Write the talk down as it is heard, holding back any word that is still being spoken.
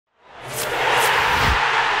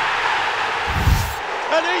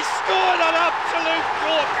and he scored an absolute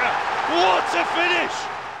corker. What a finish!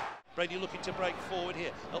 Brady looking to break forward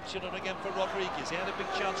here. Helps it on again for Rodriguez. He had a big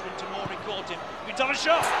chance when Tomori caught him. He can have a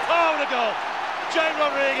shot. Oh, and a goal. Jay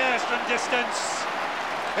Rodriguez from distance.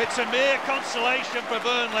 It's a mere consolation for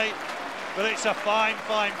Burnley, but it's a fine,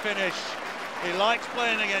 fine finish. He likes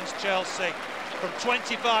playing against Chelsea. From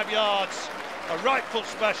 25 yards, a right foot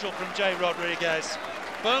special from Jay Rodriguez.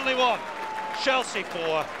 Burnley 1, Chelsea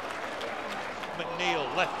 4. McNeil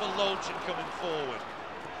left for Logan coming forward.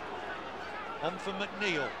 On for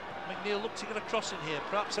McNeil. McNeil looks to get a cross in here,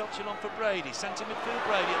 perhaps helps it on for Brady. Centre midfield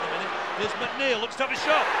Brady at the minute. Here's McNeil, looks to have a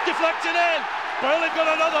shot, deflected in. Burnley got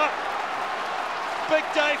another. Big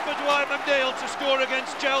day for Dwight McNeil to score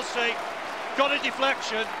against Chelsea. Got a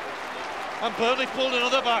deflection, and Burnley pulled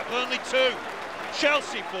another back. Burnley 2,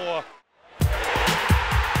 Chelsea 4.